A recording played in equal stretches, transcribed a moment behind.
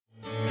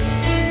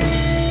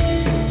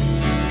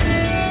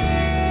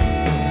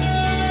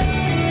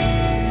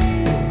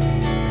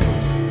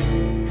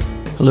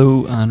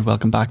Hello and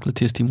welcome back to the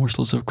Tasty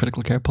Morsels of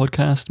Critical Care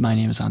podcast. My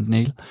name is Andy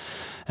Neal.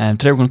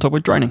 Today we're going to talk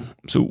about drowning.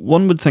 So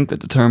one would think that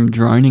the term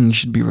drowning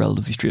should be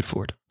relatively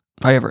straightforward.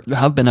 However, there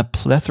have been a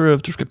plethora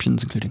of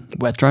descriptions including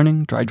wet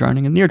drowning, dry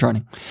drowning and near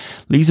drowning.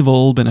 These have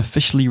all been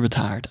officially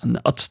retired, and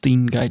the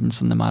Utstein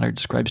guidance on the matter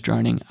describes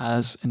drowning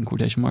as, in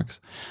quotation marks,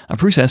 a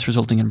process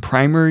resulting in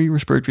primary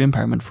respiratory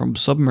impairment from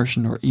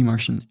submersion or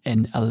immersion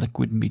in a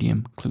liquid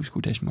medium, close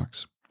quotation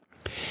marks.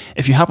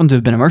 If you happen to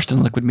have been immersed in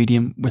a liquid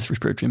medium with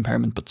respiratory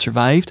impairment but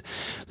survived,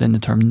 then the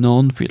term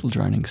non-fatal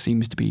drowning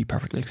seems to be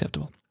perfectly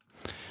acceptable.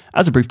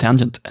 As a brief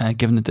tangent,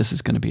 given that this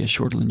is going to be a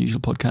shorter than usual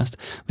podcast,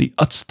 the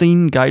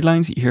Utstein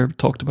guidelines that you hear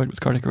talked about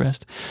with cardiac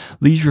arrest,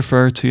 these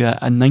refer to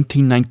a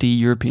 1990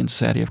 European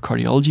Society of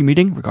Cardiology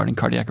meeting regarding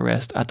cardiac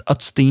arrest at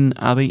Utstein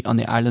Abbey on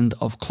the island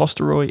of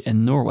Klosterøy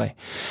in Norway.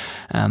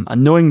 And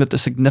knowing that the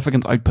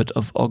significant output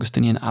of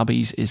Augustinian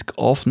abbeys is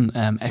often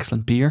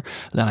excellent beer,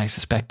 then I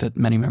suspect that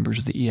many members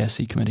of the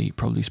ESC committee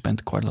probably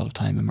spent quite a lot of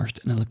time immersed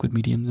in a liquid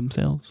medium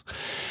themselves.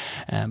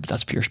 But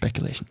that's pure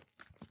speculation.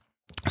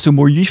 So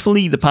more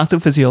usefully, the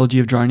pathophysiology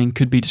of drowning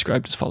could be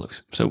described as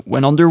follows. So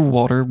when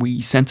underwater,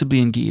 we sensibly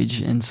engage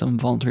in some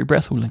voluntary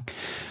breath holding.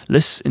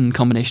 This, in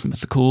combination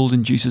with the cold,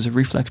 induces a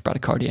reflex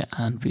bradycardia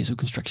and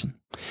vasoconstriction.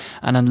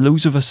 And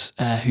those of us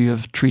who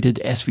have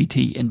treated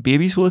SVT in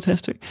babies will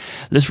attest to,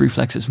 this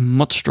reflex is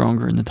much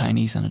stronger in the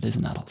tinies than it is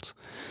in adults.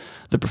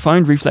 The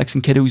profound reflex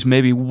in kiddos may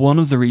be one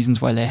of the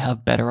reasons why they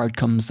have better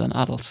outcomes than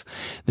adults.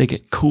 They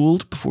get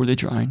cold before they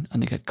drown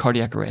and they get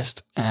cardiac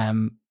arrest.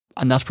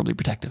 And that's probably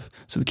protective.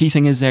 So the key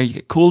thing is there, you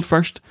get cold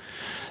first,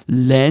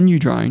 then you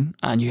drown,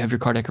 and you have your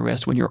cardiac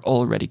arrest when you're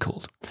already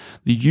cold.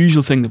 The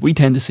usual thing that we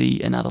tend to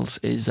see in adults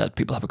is that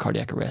people have a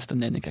cardiac arrest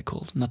and then they get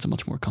cold. And that's a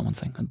much more common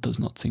thing and does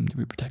not seem to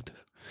be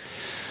protective.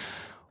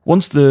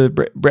 Once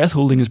the breath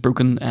holding is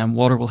broken,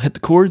 water will hit the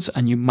cords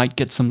and you might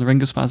get some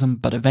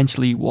laryngospasm, but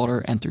eventually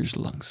water enters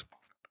the lungs.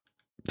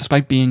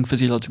 Despite being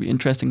physiologically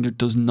interesting, there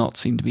does not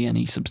seem to be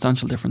any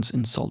substantial difference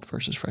in salt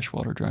versus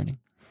freshwater drowning.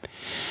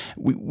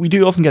 We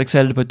do often get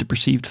excited about the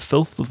perceived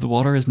filth of the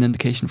water as an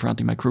indication for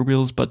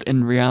antimicrobials, but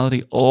in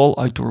reality, all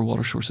outdoor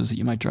water sources that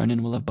you might drown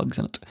in will have bugs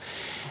in it.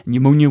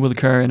 Pneumonia will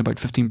occur in about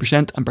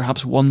 15%, and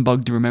perhaps one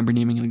bug to remember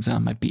naming an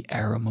exam might be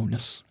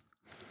Aeromonas.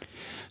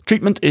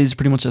 Treatment is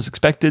pretty much as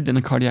expected in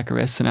a cardiac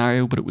arrest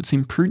scenario, but it would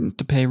seem prudent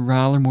to pay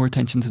rather more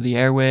attention to the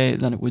airway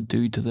than it would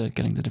do to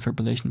getting the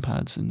defibrillation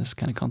pads in this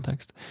kind of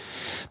context.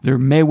 There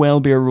may well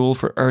be a role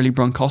for early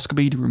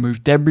bronchoscopy to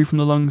remove debris from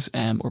the lungs,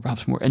 or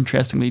perhaps more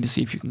interestingly, to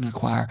see if you can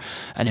acquire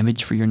an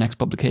image for your next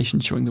publication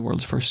showing the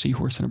world's first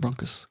seahorse in a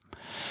bronchus.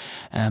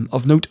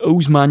 Of note,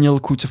 O's manual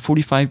quotes a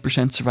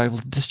 45% survival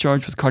to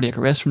discharge with cardiac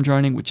arrest from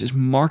drowning, which is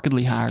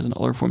markedly higher than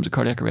other forms of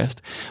cardiac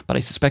arrest, but I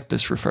suspect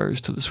this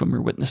refers to the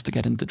swimmer witnessed to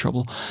get into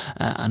trouble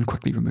and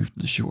quickly removed to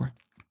the shore.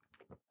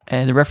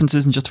 The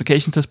references and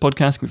justifications to this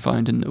podcast can be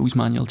found in O's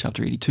Manual,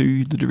 Chapter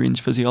 82, the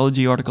Deranged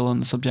Physiology article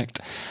on the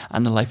subject,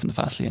 and the Life and the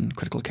Fast Lane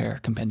Critical Care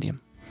Compendium.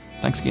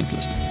 Thanks again for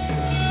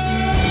listening.